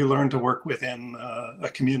 you learn to work within a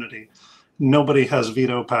community. Nobody has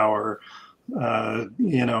veto power.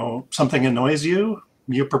 Something annoys you,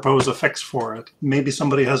 you propose a fix for it. Maybe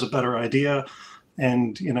somebody has a better idea,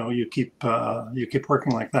 and, you keep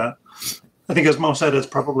working like that. I think, as Mo said, it's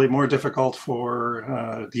probably more difficult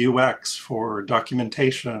for the UX, for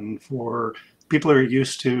documentation, for people who are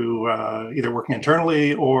used to either working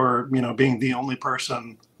internally or, being the only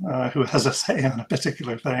person who has a say on a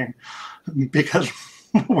particular thing, because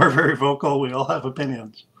we're very vocal. We all have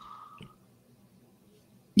opinions.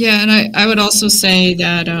 Yeah, and I would also say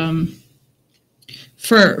that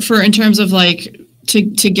for in terms of like to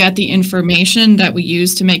get the information that we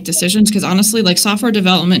use to make decisions, because honestly, like software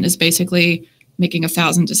development is basically making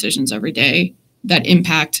 1,000 decisions every day that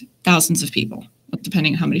impact thousands of people,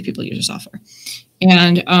 depending on how many people use your software.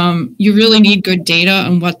 And you really need good data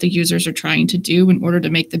on what the users are trying to do in order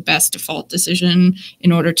to make the best default decision,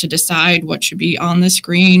 in order to decide what should be on the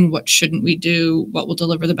screen, what shouldn't we do, what will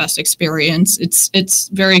deliver the best experience. It's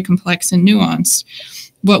very complex and nuanced.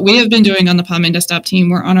 What we have been doing on the Podman Desktop team,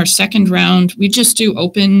 we're on our second round. We just do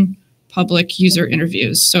open public user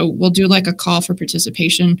interviews. So we'll do like a call for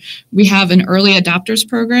participation. We have an early adopters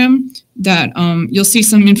program that you'll see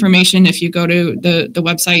some information if you go to the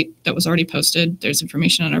website that was already posted. There's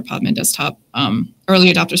information on our Podman Desktop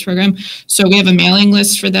early adopters program. So we have a mailing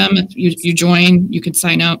list for them. If you join, you could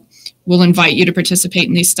sign up. We'll invite you to participate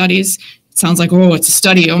in these studies. It sounds like, oh, it's a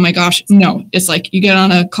study. Oh my gosh. No, it's like you get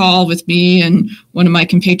on a call with me and one of my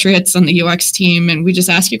compatriots on the UX team, and we just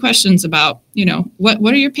ask you questions about,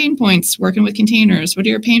 what are your pain points working with containers? What are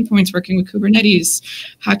your pain points working with Kubernetes?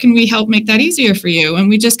 How can we help make that easier for you? And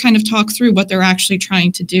we just kind of talk through what they're actually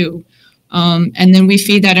trying to do. And then we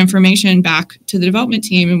feed that information back to the development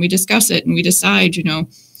team and we discuss it and we decide,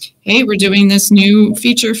 hey, we're doing this new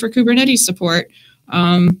feature for Kubernetes support.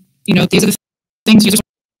 These are the things users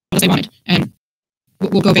they wanted, and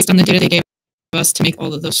we'll go based on the data they gave us to make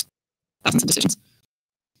all of those thousands of decisions.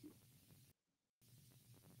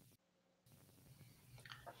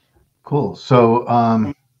 Cool. So,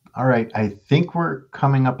 all right, I think we're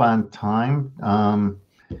coming up on time.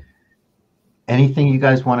 Anything you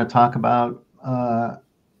guys want to talk about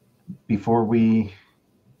before we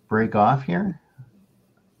break off here?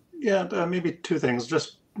 Yeah, maybe two things.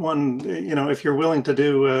 Just one, if you're willing to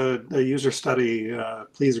do a user study,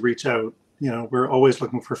 please reach out. We're always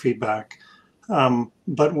looking for feedback.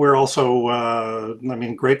 But we're also,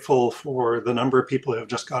 grateful for the number of people who have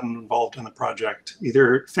just gotten involved in the project,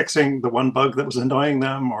 either fixing the one bug that was annoying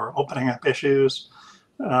them or opening up issues.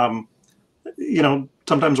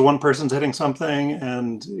 Sometimes one person's hitting something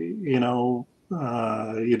and, you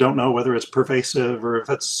don't know whether it's pervasive or if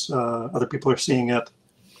it's other people are seeing it.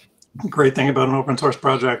 Great thing about an open source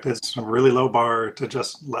project is a really low bar to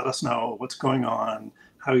just let us know what's going on,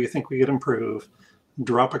 how you think we could improve,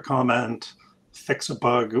 drop a comment, fix a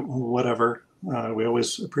bug, whatever. We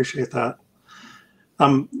always appreciate that.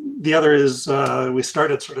 The other is we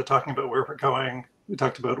started sort of talking about where we're going. We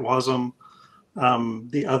talked about WASM.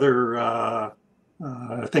 The other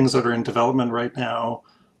things that are in development right now,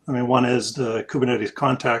 one is the Kubernetes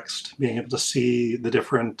context, being able to see the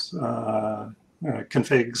different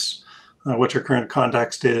configs, what your current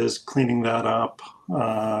context is, cleaning that up,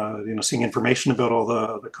 seeing information about all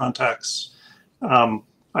the contexts.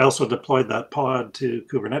 I also deployed that pod to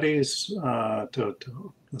Kubernetes, to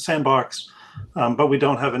the sandbox, but we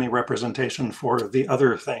don't have any representation for the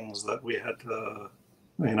other things that we had to,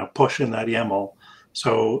 push in that YAML.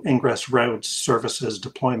 So ingress routes, services,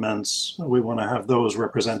 deployments, we want to have those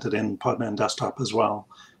represented in Podman Desktop as well,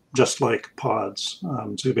 just like pods.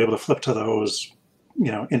 So you'll be able to flip to those,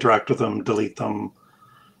 interact with them, delete them.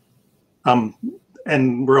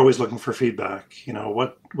 And we're always looking for feedback.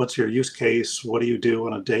 What's your use case? What do you do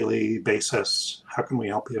on a daily basis? How can we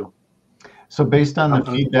help you? So based on the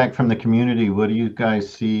feedback from the community, what do you guys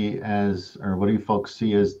see as, or what do you folks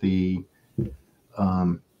see as the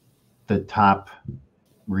top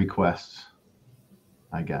requests,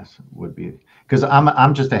 I guess, would be? Because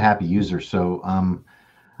I'm just a happy user. So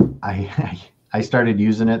I started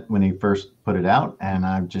using it when he first put it out, and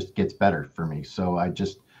it just gets better for me. So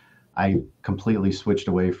I completely switched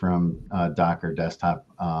away from Docker desktop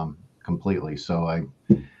completely. So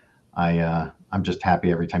I'm just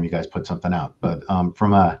happy every time you guys put something out. But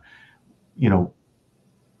from a,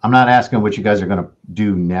 I'm not asking what you guys are going to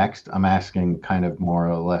do next. I'm asking kind of more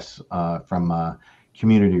or less from a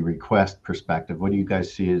community request perspective. What do you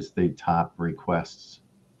guys see as the top requests?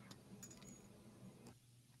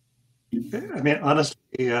 Honestly,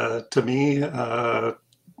 to me,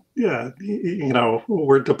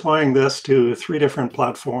 we're deploying this to 3 different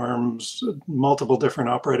platforms, multiple different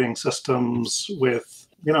operating systems with,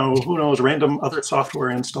 who knows, random other software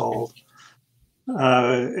installed.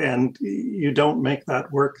 And you don't make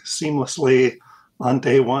that work seamlessly on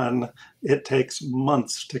day one. It takes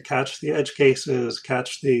months to catch the edge cases,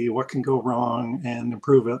 catch the what can go wrong, and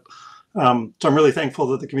improve it. So I'm really thankful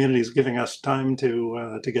that the community is giving us time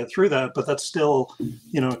to get through that, but that's still,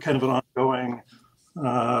 kind of an ongoing,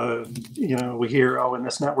 we hear, in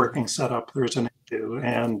this networking setup, there's an issue,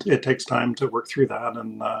 and it takes time to work through that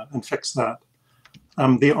and fix that.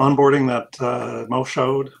 The onboarding that Mo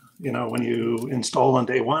showed, when you install on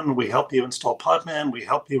day one, we help you install Podman, we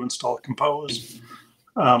help you install Compose.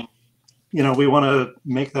 We want to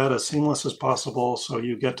make that as seamless as possible so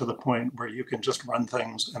you get to the point where you can just run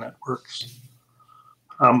things and it works.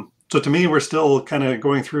 So to me, we're still kind of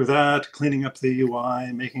going through that, cleaning up the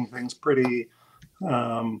UI, making things pretty,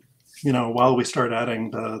 while we start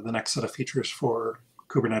adding the next set of features for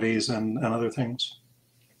Kubernetes and other things.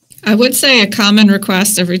 I would say a common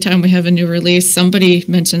request every time we have a new release, somebody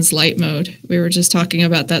mentions light mode. We were just talking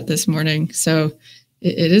about that this morning. So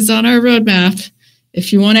it is on our roadmap.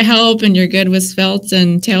 If you want to help and you're good with Svelte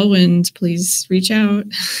and Tailwind, please reach out.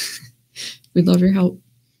 We'd love your help.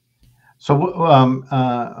 So,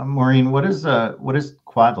 Maureen, what is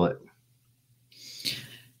Quadlet?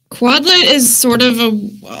 Quadlet is sort of a,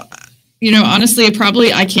 honestly,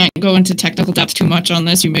 I can't go into technical depth too much on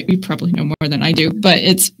this. You probably know more than I do, but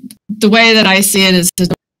it's the way that I see it is a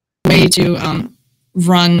way to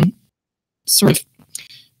run sort of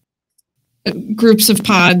groups of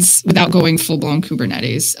pods without going full-blown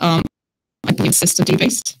Kubernetes. I believe it's systemd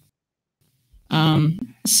based.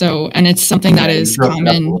 And it's something that is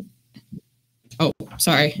common. Oh,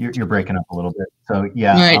 sorry. You're breaking up a little bit. So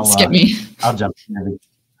yeah. All right, skip me. I'll jump in.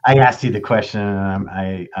 I asked you the question,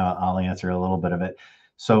 and I'll answer a little bit of it.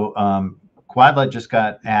 So Quadlet just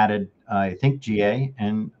got added, I think, GA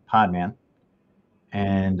and Podman.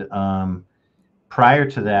 And prior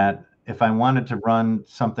to that, if I wanted to run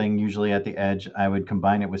something usually at the edge, I would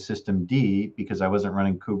combine it with systemd because I wasn't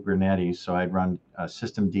running Kubernetes. So I'd run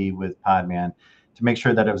systemd with Podman to make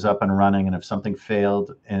sure that it was up and running. And if something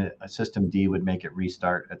failed, a systemd would make it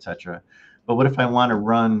restart, etc. But what if I want to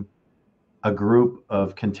run a group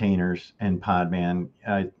of containers in Podman?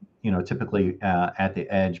 typically at the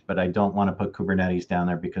edge, but I don't want to put Kubernetes down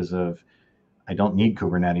there because I don't need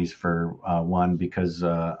Kubernetes for one, because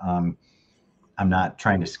I'm not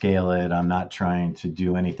trying to scale it. I'm not trying to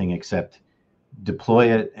do anything except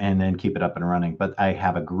deploy it and then keep it up and running. But I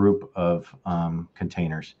have a group of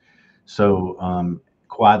containers. So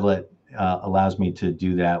Quadlet allows me to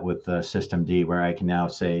do that with systemd, where I can now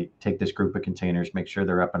say, take this group of containers, make sure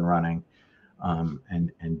they're up and running,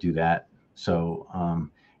 and do that. So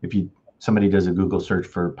if somebody does a Google search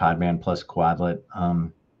for Podman plus Quadlet,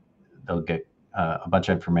 they'll get a bunch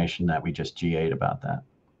of information that we just GA'd about that.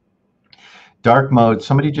 Dark mode,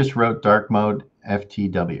 somebody just wrote dark mode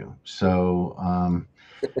FTW. So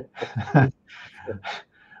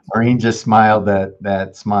Maureen just smiled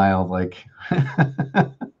that smile, like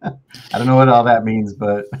I don't know what all that means,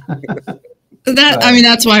 but I mean,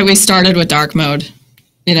 that's why we started with dark mode.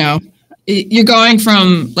 You're going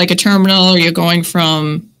from like a terminal, or you're going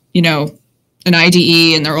from an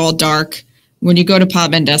IDE, and they're all dark. When you go to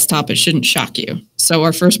Podman Desktop, it shouldn't shock you. So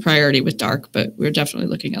our first priority was dark, but we're definitely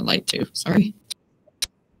looking at light too. Sorry.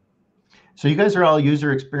 So you guys are all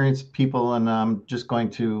user experience people, and I'm just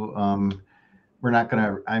going to, we're not going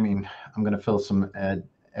to, I'm going to fill some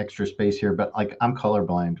extra space here, but like, I'm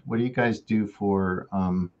colorblind. What do you guys do for,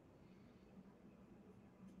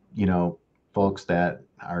 folks that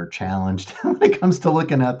are challenged when it comes to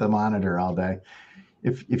looking at the monitor all day?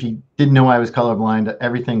 If you didn't know I was colorblind,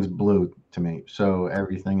 everything's blue to me. So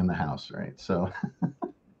everything in the house, right? So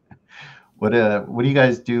what do you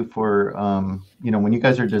guys do for, when you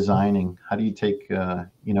guys are designing, how do you take,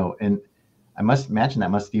 and I must imagine that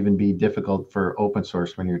must even be difficult for open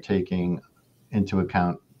source when you're taking into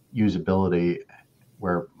account usability,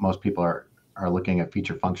 where most people are looking at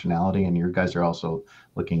feature functionality, and you guys are also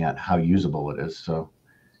looking at how usable it is. So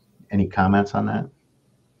any comments on that?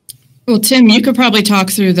 Well, Tim, you could probably talk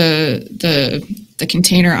through the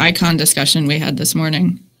container icon discussion we had this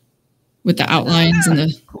morning with the outlines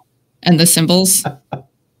and the symbols.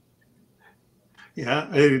 Yeah,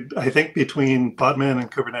 I think between Podman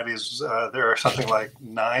and Kubernetes, there are something like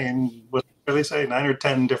 9 or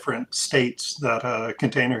 10 different states that a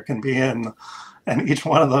container can be in, and each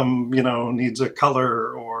one of them, needs a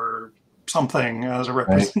color or something as a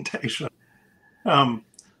representation. Right.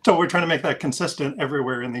 So we're trying to make that consistent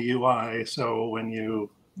everywhere in the UI. So when you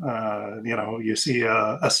see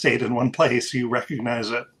a state in one place, you recognize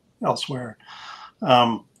it elsewhere.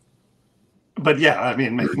 But yeah,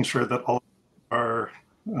 making sure that all are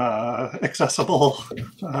accessible,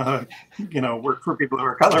 work for people who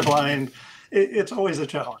are colorblind. It's always a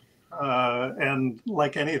challenge. And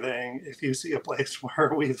like anything, if you see a place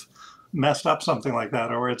where we've messed up something like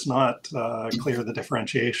that, or it's not clear the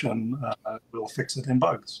differentiation, we'll fix it in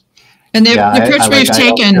bugs. And the approach we've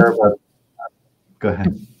taken. Go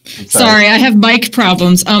ahead. Sorry, I have mic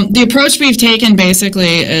problems. The approach we've taken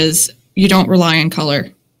basically is you don't rely on color.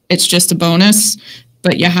 It's just a bonus,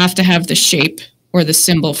 but you have to have the shape or the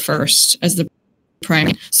symbol first as the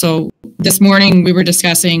primary. So this morning we were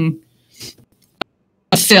discussing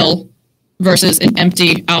a fill versus an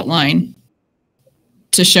empty outline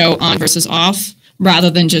to show on versus off, rather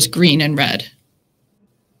than just green and red.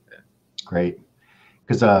 Great,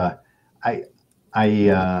 because I'm a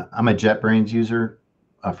JetBrains user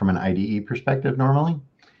from an IDE perspective normally,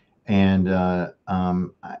 and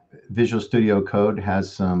Visual Studio Code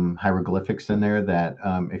has some hieroglyphics in there that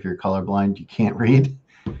if you're colorblind, you can't read,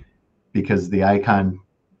 because the icon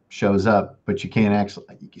shows up, but you can't actually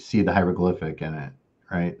see the hieroglyphic in it,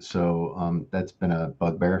 right? So that's been a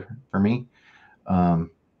bugbear for me.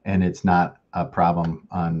 And it's not a problem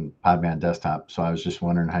on Podman Desktop. So I was just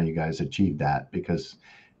wondering how you guys achieved that, because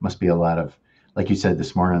it must be a lot of, like you said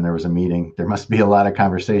this morning, there was a meeting. There must be a lot of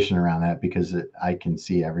conversation around that, because I can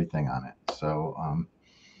see everything on it. So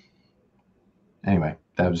anyway,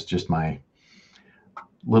 that was just my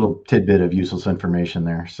little tidbit of useless information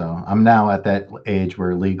there. So I'm now at that age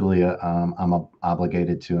where legally I'm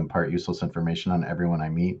obligated to impart useless information on everyone I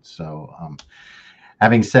meet. So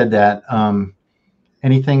having said that,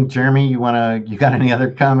 anything, Jeremy, you got any other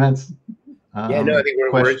comments? Yeah, no, I think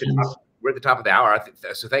we're at the top of the hour.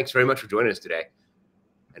 So thanks very much for joining us today.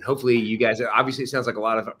 And hopefully you guys, obviously it sounds like a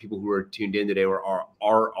lot of people who are tuned in today are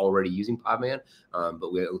already using Podman, but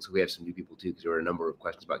it looks like we have some new people too, because there were a number of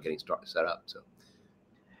questions about getting set up. So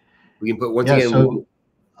we can put, let's throw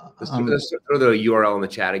the URL in the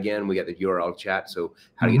chat again. We got the URL chat. So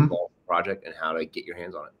how to get involved in the project and how to get your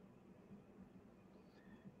hands on it.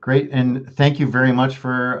 Great, and thank you very much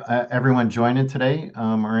for everyone joining today.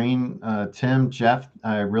 Maureen, Tim, Jeff,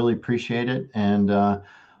 I really appreciate it, and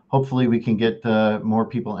hopefully we can get more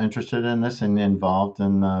people interested in this and involved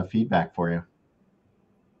in feedback for you.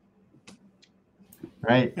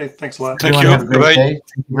 Right. Hey, thanks a lot. Thank you. Have a great Bye-bye. day.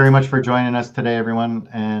 Thank you very much for joining us today, everyone.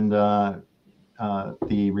 And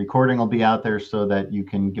the recording will be out there so that you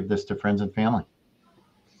can give this to friends and family.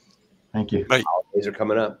 Thank you. Bye. Holidays are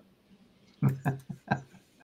coming up.